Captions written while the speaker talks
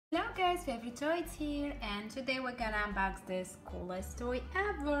guys, Favorite Toys here, and today we're gonna unbox this coolest toy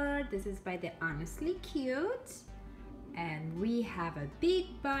ever. This is by the Honestly Cute, and we have a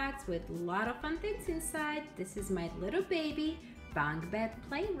big box with a lot of fun things inside. This is my little baby bunk bed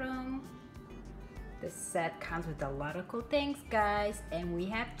playroom. This set comes with a lot of cool things, guys, and we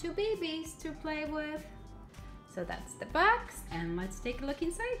have two babies to play with. So that's the box, and let's take a look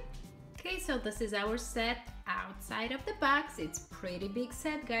inside. Okay, so this is our set outside of the box. It's pretty big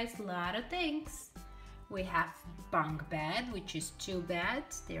set, guys, a lot of things. We have bunk bed, which is two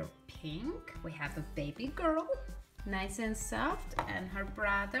beds. They're pink. We have a baby girl, nice and soft, and her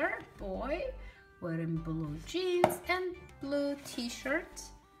brother, boy, wearing blue jeans and blue t-shirt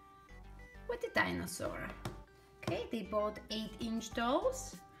with a dinosaur. Okay, they both 8-inch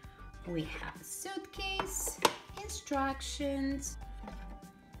dolls. We have a suitcase, instructions.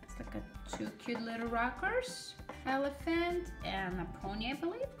 It's like two cute little rockers, elephant and a pony, I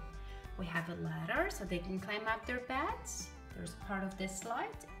believe. We have a ladder so they can climb up their beds. There's part of this slide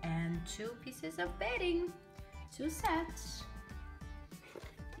and two pieces of bedding, two sets.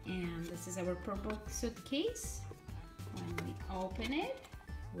 And this is our purple suitcase. When we open it,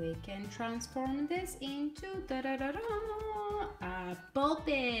 we can transform this into a ball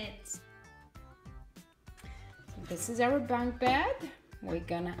pit. So this is our bunk bed. We're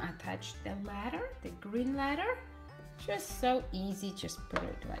gonna attach the ladder, the green ladder. Just so easy, just put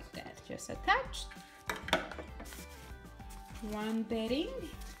it like that. Just attached. One bedding,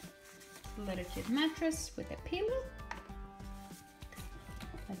 little cute mattress with a pillow.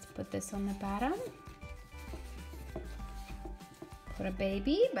 Let's put this on the bottom. Put a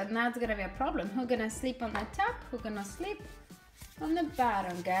baby, but now it's gonna be a problem. Who's gonna sleep on the top? Who's gonna sleep on the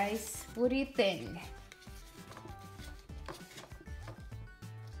bottom, guys? What do you think?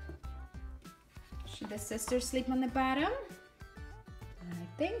 Should the sisters sleep on the bottom? I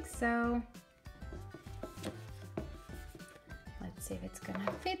think so. Let's see if it's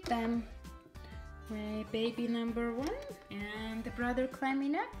gonna fit them. Baby number one and the brother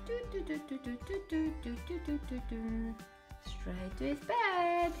climbing up. Straight to his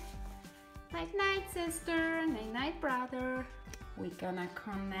bed. Night night, sister. Night night, brother. We're gonna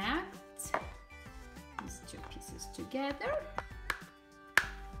connect these two pieces together.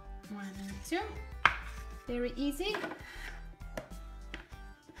 One and two. Very easy.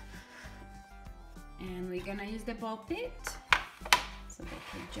 And we're gonna use the ball pit so they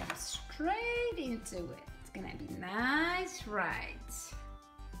can jump straight into it. It's gonna be nice, right?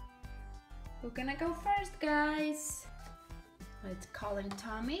 We're gonna go first, guys. Let's call him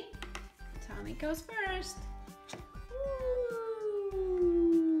Tommy. Tommy goes first.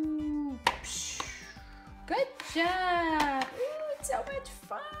 Ooh. Good job. Ooh, it's so much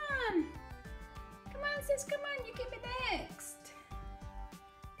fun. Come on, sis, come on, you give me next.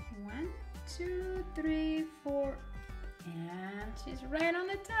 1, 2, 3, 4. And she's right on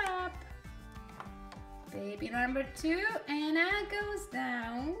the top. Baby number 2, and I goes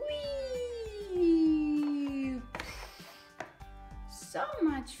down. Whee! So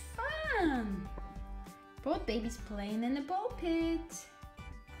much fun. Both babies playing in the ball pit.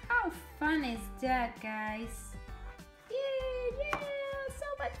 How fun is that, guys? Yeah, so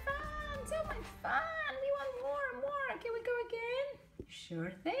much fun, so much fun. We want more. Can we go again?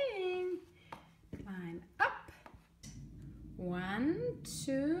 Sure thing. Climb up. 1,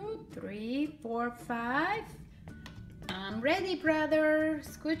 2, 3, 4, 5. I'm ready, brother.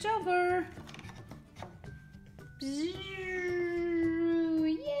 Scooch over. Yay!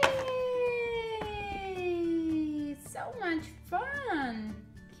 So much fun.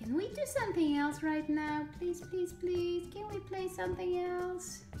 Can we do something else right now? Please, please, please. Can we play something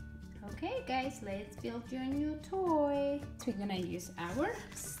else? Okay, guys, let's build your new toy. So we're gonna use our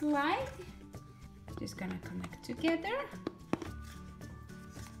slide. Just gonna connect together.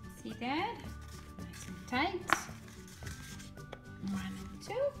 See that? Nice and tight. 1 and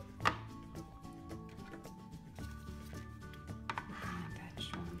 2. Attach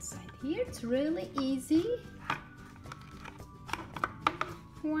one side here. It's really easy.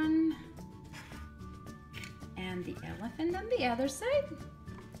 1. And the elephant on the other side.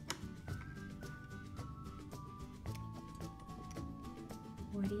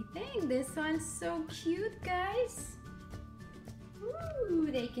 What do you think? This one's so cute, guys. Ooh,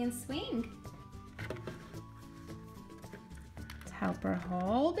 they can swing. Let's help her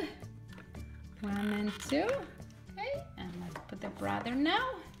hold. 1 and 2. Okay, and let's put the brother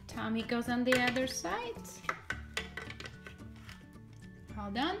now. Tommy goes on the other side.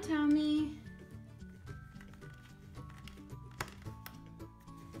 Hold on, Tommy.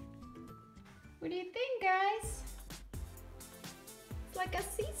 What do you think, guys? It's like a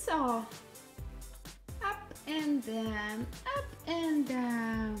seesaw. Up and down, up and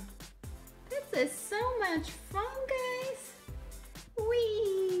down. This is so much fun, guys.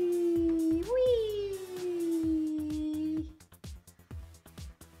 Wee, wee.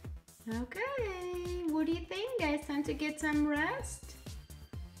 Okay, what do you think, guys? Time to get some rest?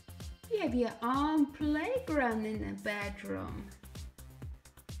 You have your own playground in the bedroom.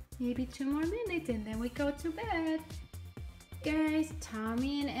 Maybe 2 more minutes and then we go to bed. Guys,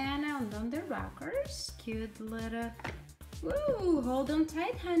 Tommy and Anna on the rockers. Cute little... Woo, hold on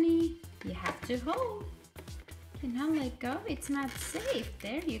tight, honey. You have to hold. Cannot let go, it's not safe.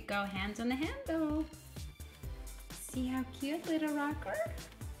 There you go, hands on the handle. See how cute, little rocker?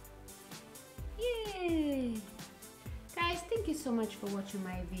 Yay! Guys, thank you so much for watching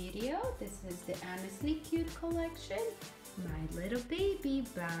my video. This is the Honestly Cute collection. My little baby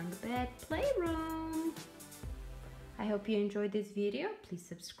bunk bed playroom. I hope you enjoyed this video. Please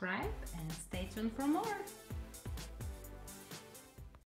subscribe and stay tuned for more.